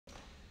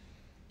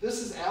This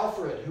is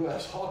Alfred, who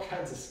has all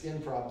kinds of skin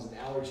problems and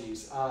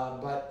allergies,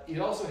 but he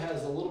also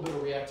has a little bit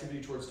of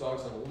reactivity towards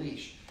dogs on a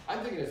leash. I'm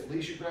thinking it's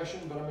leash aggression,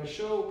 but I'm going to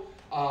show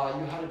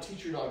you how to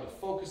teach your dog to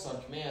focus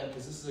on command,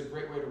 because this is a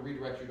great way to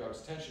redirect your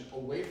dog's attention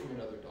away from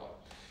another dog.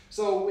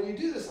 So when you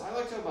do this, I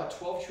like to have about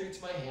 12 treats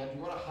in my hand.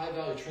 You want a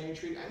high-value training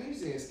treat. I'm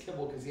using his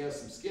kibble because he has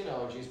some skin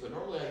allergies, but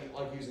normally I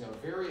like using a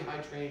very high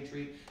training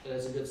treat that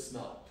has a good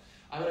smell.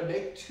 I'm going to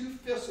make 2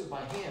 fists with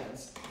my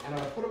hands, and I'm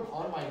going to put them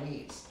on my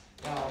knees.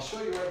 Now, I'll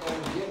show you right now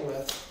to begin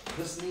with.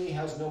 This knee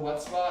has no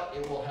wet spot.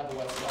 It will have a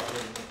wet spot here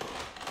in a minute.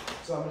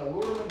 So I'm going to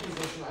lure him in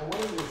position. I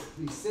want him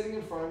to be sitting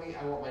in front of me.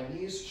 I want my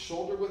knees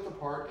shoulder width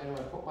apart, and I'm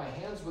going to put my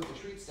hands with the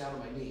treats down on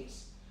my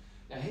knees.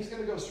 Now he's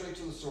going to go straight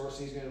to the source.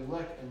 He's going to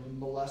lick and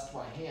molest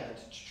my hand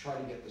to try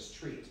to get this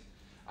treat.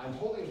 I'm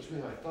holding it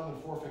between my thumb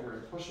and forefinger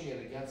and pushing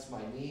it against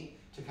my knee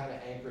to kind of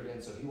anchor it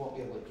in so he won't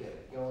be able to get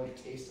it. He can only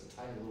taste a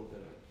tiny little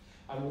bit of it.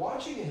 I'm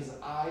watching his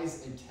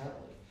eyes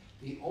intently.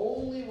 The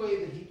only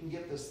way that he can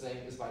get this thing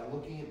is by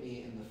looking at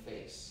me in the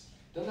face.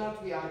 Doesn't have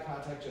to be eye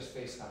contact, just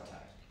face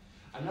contact.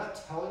 I'm not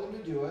telling him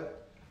to do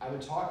it. I've been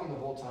talking the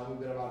whole time.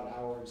 We've been about an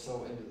hour or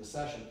so into the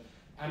session.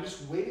 I'm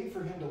just waiting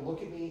for him to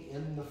look at me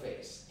in the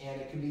face. And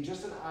it can be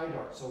just an eye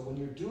dart. So when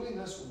you're doing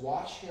this,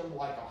 watch him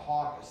like a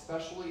hawk,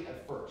 especially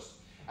at first.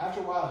 After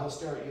a while, he'll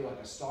stare at you like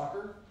a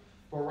stalker.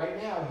 But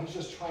right now, he's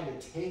just trying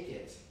to take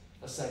it,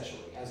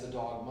 essentially, as a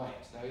dog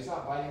might. Now, he's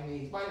not biting me.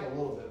 He's biting a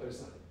little bit, but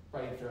he's not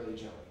biting fairly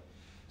gently.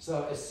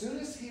 So as soon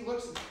as he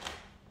looks at me,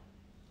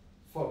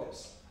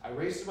 focus. I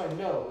raise to my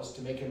nose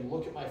to make him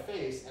look at my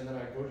face, and then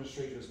I go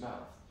straight to his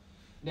mouth.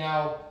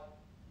 Now,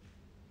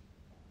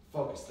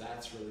 focus.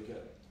 That's really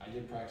good. I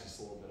did practice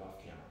a little bit off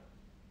camera.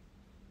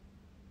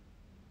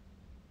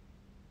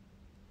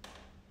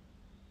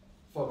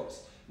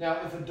 Focus.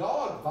 Now, if a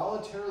dog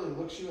voluntarily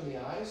looks you in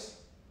the eyes,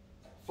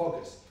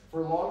 focus.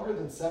 For longer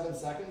than 7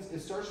 seconds,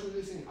 it starts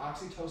releasing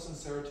oxytocin,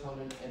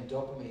 serotonin, and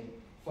dopamine,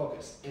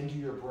 focus, into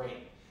your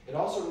brain. It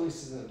also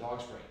releases in the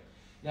dog's brain.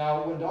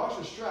 Now, when dogs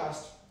are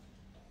stressed,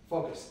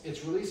 focus.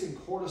 It's releasing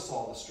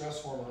cortisol, the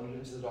stress hormone,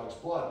 into the dog's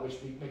blood,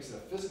 which makes it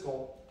a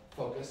physical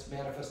focus,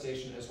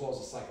 manifestation, as well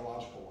as a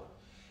psychological one.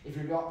 If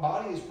your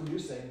body is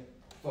producing,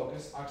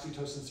 focus,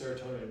 oxytocin,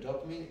 serotonin, and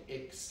dopamine,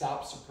 it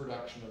stops the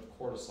production of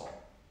cortisol.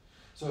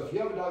 So if you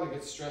have a dog that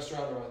gets stressed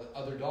around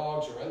other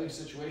dogs or other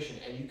situation,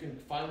 and you can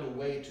find a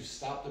way to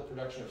stop the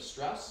production of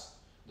stress,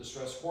 the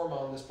stress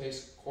hormone, in this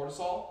case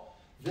cortisol,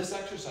 this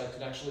exercise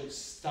can actually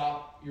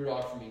stop your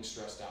dog from being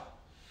stressed out.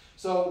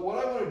 So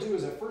what I want to do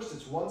is at first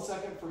it's 1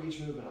 second for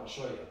each movement. I'll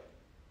show you.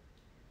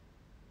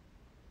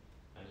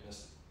 I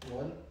missed it.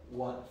 1,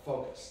 1,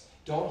 focus.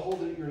 Don't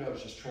hold it at your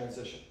nose, just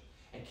transition.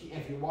 And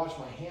if you watch,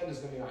 my hand is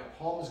going to be, my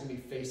palm is going to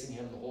be facing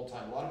him the whole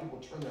time. A lot of people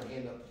turn their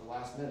hand up at the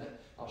last minute.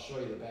 I'll show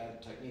you the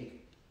bad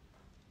technique.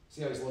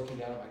 See how he's looking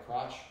down at my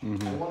crotch?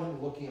 Mm-hmm. I want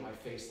him looking at my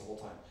face the whole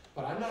time.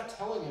 But I'm not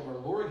telling him or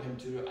luring him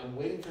to it. I'm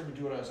waiting for him to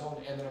do it on his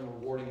own, and then I'm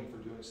rewarding him for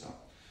doing so.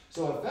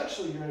 So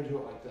eventually you're going to do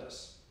it like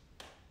this.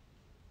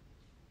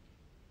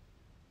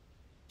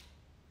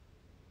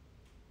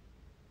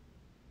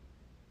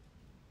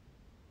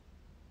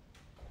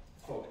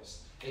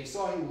 Focus. And you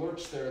saw he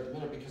lurched there at the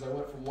minute because I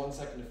went from 1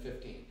 second to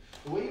 15.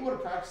 The way you want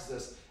to practice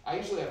this, I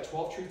usually have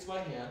 12 treats in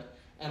my hand,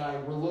 and I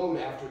reload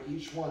after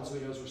each one so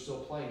he knows we're still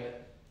playing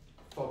it.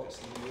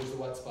 Focus. And here's the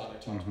wet spot I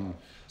talked about.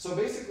 So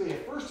basically,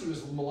 at first he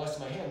was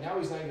molesting my hand. Now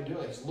he's not even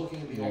doing it. He's looking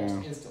at me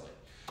almost instantly.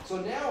 So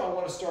now I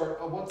want to start,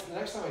 the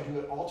next time I do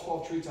it, all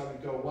 12 treats, I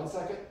would go 1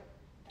 second,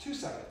 2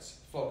 seconds,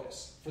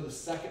 focus, for the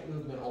second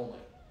movement only.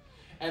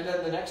 And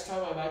then the next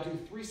time I might do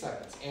 3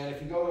 seconds. And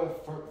if you go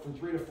from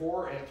 3 to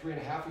 4, and at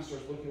 3.5 he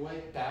starts looking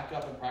away, back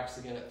up and practice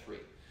again at 3.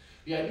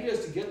 The idea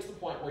is to get to the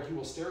point where he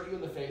will stare at you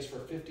in the face for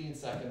 15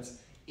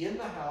 seconds in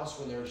the house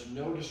when there's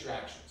no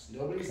distractions.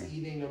 Nobody's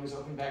eating, nobody's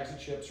opening bags of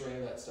chips or any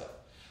of that stuff.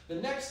 The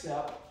next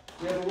step,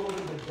 we have a little bit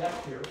of a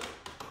deck here.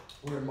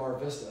 We're in Mar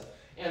Vista.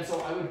 And so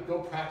I would go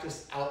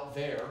practice out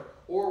there,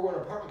 or we're in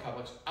an apartment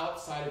complex,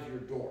 outside of your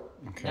door.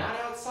 Okay. Not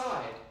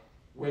outside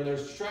where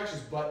there's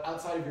distractions, but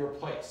outside of your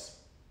place.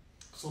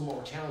 It's a little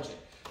more challenging.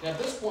 Now at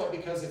this point,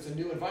 because it's a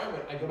new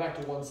environment, I go back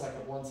to 1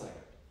 second, 1 second.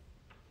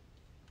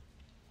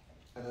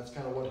 And that's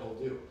kind of what he'll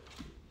do.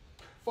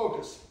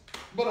 Focus.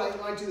 But I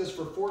might do this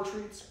for 4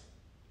 treats,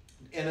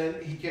 and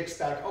then he kicks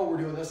back, oh, we're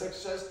doing this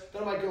exercise.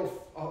 Then I might go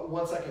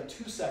 1 second,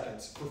 2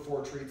 seconds for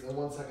 4 treats, and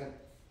 1 second,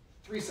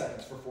 3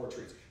 seconds for 4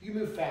 treats. You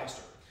move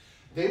faster.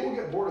 They will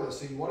get bored of this,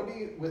 so you want to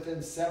be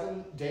within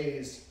 7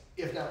 days,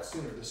 if not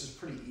sooner. This is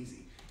pretty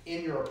easy,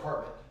 in your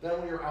apartment. Then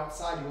when you're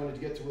outside, you want to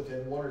get to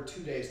within 1 or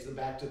 2 days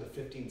back to the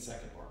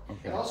 15-second mark.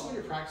 Okay. And also when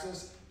you're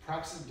practicing,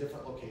 practice in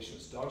different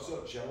locations. Dogs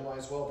don't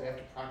generalize well. They have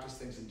to practice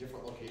things in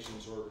different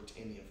locations or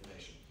retain the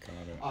information.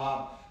 Got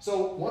it.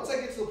 So once I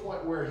get to the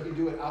point where he can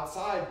do it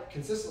outside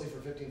consistently for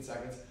 15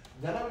 seconds,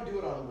 then I would do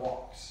it on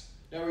walks.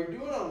 Now, when you're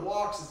doing it on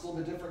walks, it's a little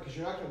bit different because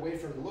you're not going to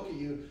wait for him to look at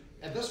you.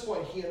 At this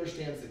point, he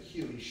understands the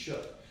cue. He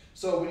should.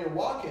 So when you're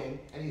walking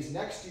and he's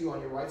next to you on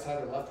your right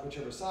side or left,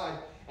 whichever side,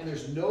 and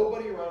there's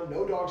nobody around,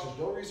 no dogs, there's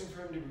no reason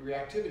for him to be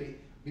reactivity,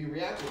 be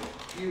reactive.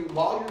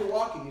 While you're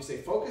walking, you say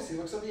focus, he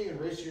looks up at you and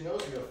raises your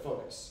nose, you go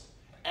focus.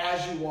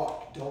 As you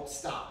walk, don't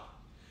stop.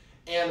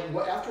 And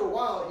after a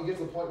while, you get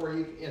to the point where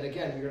and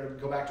again, you're going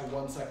to go back to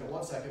 1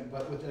 second,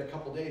 but within a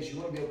couple days, you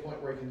want to be at a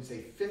point where you can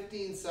say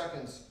 15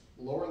 seconds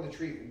lowering the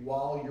treat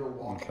while you're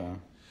walking.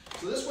 Okay.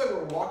 So this way, when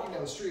we're walking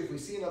down the street, if we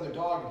see another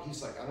dog and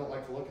he's like, I don't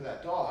like the look of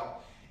that dog,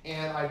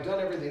 and I've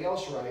done everything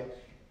else right,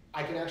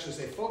 I can actually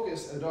say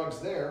focus, and the dog's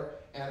there,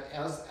 and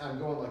as I'm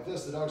going like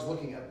this, the dog's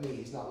looking at me,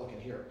 he's not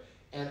looking here.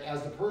 And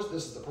as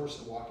this is the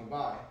person walking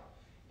by,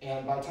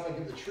 and by the time I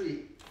give the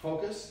treat,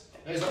 focus,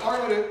 and he's like, all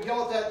right, I'm going to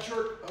yell at that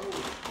jerk.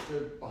 Oh, they're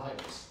behind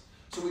us.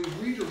 So we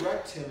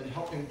redirect him and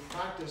help him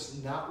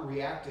practice not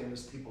reacting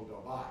as people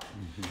go by.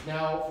 Mm-hmm.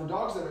 Now, for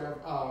dogs that are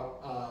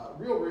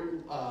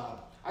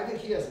I think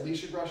he has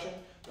leash aggression.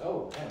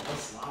 Oh, man,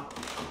 that's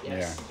sloppy.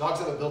 Yes. Yeah. Dogs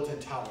have a built-in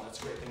towel. That's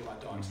a great thing about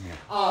dogs.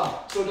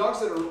 Mm-hmm. So dogs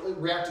that are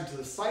reacting to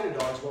the sighted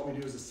dogs, what we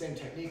do is the same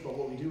technique, but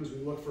what we do is we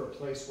look for a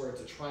place where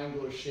it's a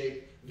triangular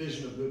shape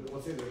vision of movement.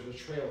 Let's say there's a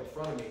trail in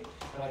front of me,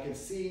 and I can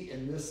see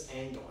in this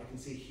angle. I can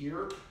see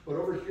here, but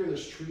over here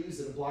there's trees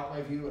that block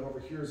my view, and over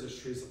here there's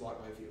trees that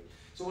block my view.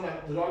 So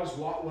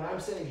when I'm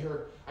standing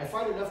here, I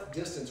find enough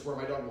distance where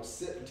my dog will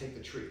sit and take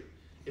the treat.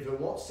 If it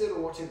won't sit or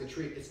won't take the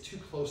treat, it's too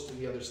close to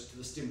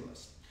the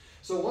stimulus.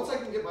 So once I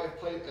can get my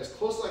plate as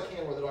close as I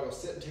can where the dog will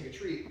sit and take a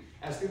treat,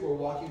 as people are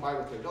walking by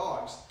with their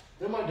dogs,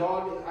 then my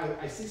dog,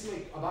 I see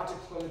somebody about to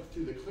clear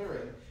through the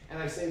clearing,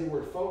 and I say the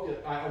word focus.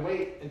 I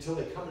wait until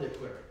they come into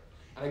clearing.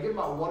 And I give them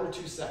about 1 or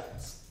 2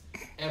 seconds.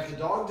 And if the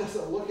dog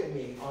doesn't look at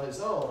me on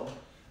his own,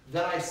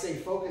 then I say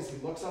focus, he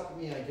looks up at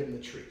me, and I give him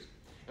the treat.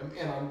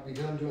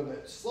 Because I'm doing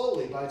that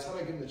slowly, by the time I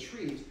give him the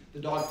treat, the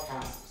dog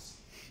passes.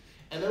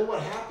 And then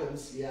what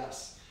happens,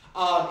 is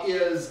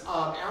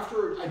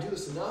after I do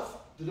this enough,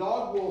 the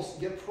dog will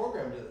get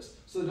programmed to this.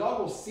 So the dog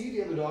will see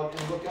the other dog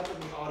and look up at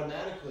me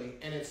automatically,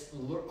 and it's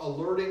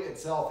alerting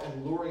itself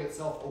and luring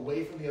itself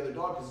away from the other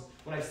dog. Because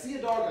when I see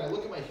a dog and I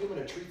look at my human,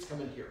 a treat's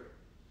coming here.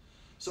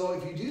 So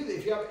if you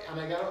have, and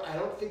I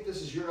don't think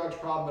this is your dog's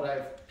problem, but I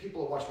have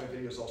people that watch my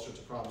videos all sorts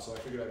of problems, so I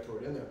figured I'd throw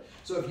it in there.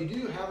 So if you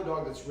do have a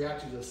dog that's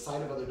reacting to the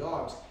sight of other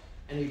dogs,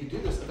 and you can do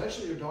this,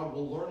 eventually your dog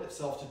will learn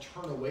itself to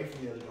turn away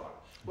from the other dog.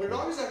 When a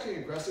dog is acting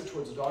aggressive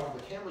towards a dog,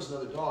 if the camera's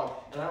another dog,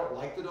 and I don't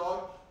like the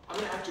dog, I'm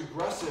going to act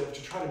aggressive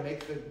to try to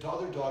make the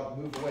other dog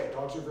move away.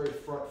 Dogs are very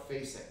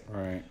front-facing.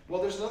 Right.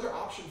 Well, there's another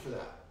option for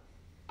that.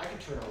 I can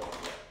turn and walk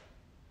away.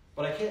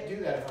 But I can't do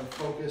that if I'm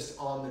focused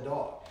on the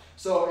dog.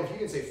 So if you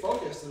can say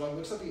focus, the dog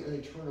looks up at you and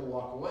they turn and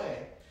walk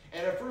away.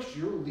 And at first,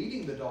 you're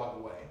leading the dog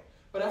away.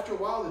 But after a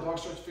while, the dog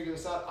starts to figure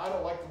this out. I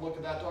don't like the look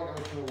of that dog. I'm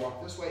going to turn and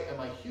walk this way, and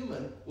my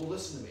human will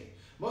listen to me.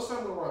 Most of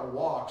the time when we're on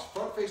walks,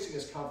 front-facing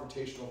is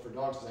confrontational for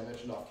dogs, as I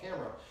mentioned off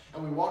camera,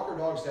 and we walk our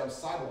dogs down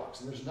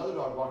sidewalks, and there's another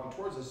dog walking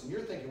towards us, and you're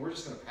thinking we're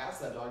just going to pass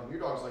that dog, and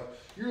your dog's like,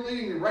 you're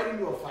leading me right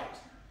into a fight.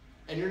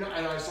 And you're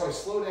not. So I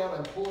slow down,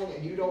 I'm pulling,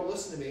 and you don't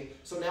listen to me,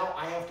 so now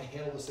I have to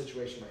handle the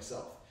situation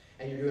myself.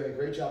 And you're doing a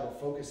great job of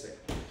focusing.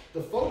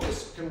 The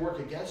focus can work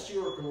against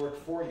you or it can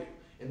work for you.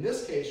 In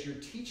this case, you're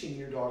teaching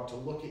your dog to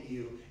look at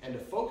you and to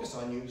focus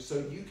on you so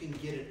you can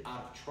get it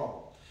out of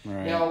trouble.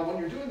 Right. Now, when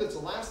you're doing this, the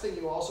last thing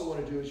you also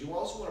want to do is you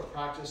also want to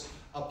practice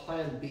a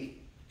plan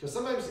B. Because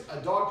sometimes a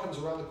dog comes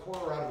around the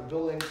corner out of a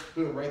building,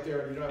 boom, right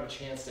there, and you don't have a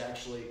chance to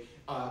actually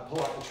pull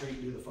out the treat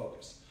and do the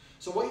focus.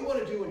 So what you want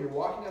to do when you're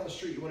walking down the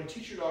street, you want to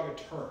teach your dog a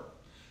turn.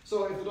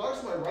 So if the dog's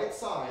on my right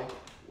side,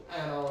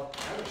 and I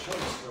haven't shown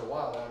this for a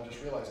while, now I'm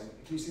just realizing,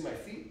 can you see my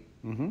feet?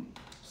 Mm-hmm.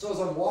 So as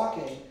I'm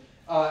walking,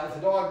 if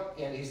the dog,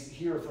 and he's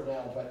here for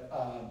now, but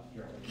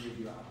here, I'm going to give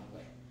you out of the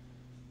way.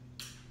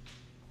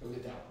 Go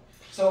get down.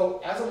 So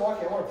as I'm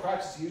walking, I want to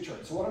practice a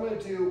U-turn. So what I'm going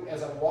to do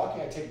as I'm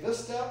walking, I take this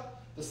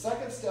step, the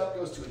second step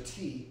goes to a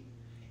T,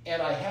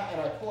 and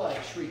I pull out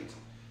a treat.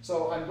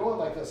 So I'm going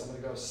like this. I'm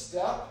going to go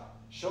step,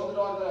 show the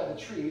dog that I have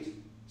the treat,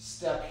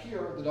 step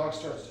here, the dog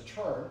starts to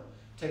turn,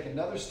 take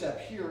another step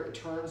here, it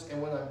turns,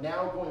 and when I'm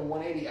now going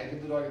 180, I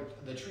give the dog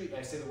the treat and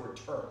I say the word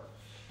turn.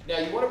 Now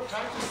you want to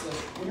practice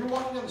this. When you're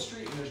walking down the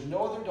street and there's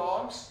no other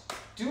dogs,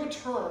 do a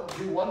turn,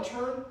 do one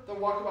turn, then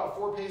walk about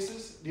 4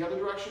 paces the other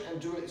direction and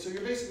do it. So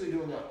you're basically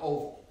doing an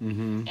oval.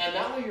 Mm-hmm. And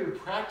that way you're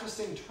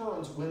practicing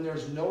turns when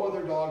there's no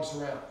other dogs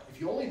around. If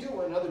you only do it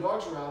when other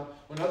dogs around,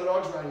 you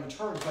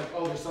turn, it's like,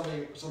 oh, there's some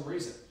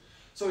reason.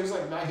 So he's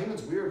like, my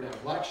human's weird now.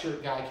 Black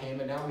shirt guy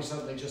came and now we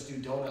suddenly just do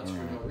donuts for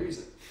no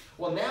reason.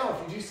 Well, now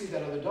if you do see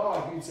that other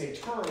dog, you can say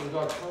turn, and the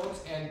dog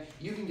turns, and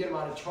you can get him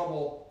out of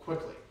trouble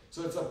quickly.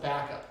 So it's a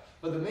backup.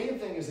 But the main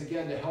thing is,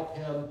 again, to help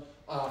him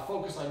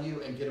focus on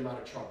you and get him out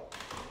of trouble.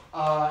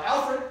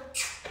 Alfred.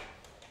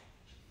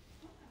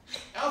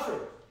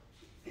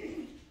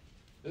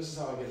 This is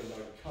how I get a dog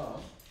to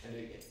come, and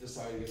this is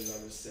how I get a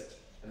dog to sit.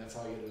 And that's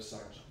how I get a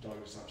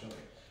dog to stop jumping.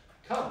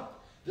 Come.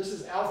 This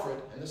is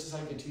Alfred, and this is how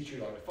you can teach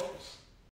your dog to focus.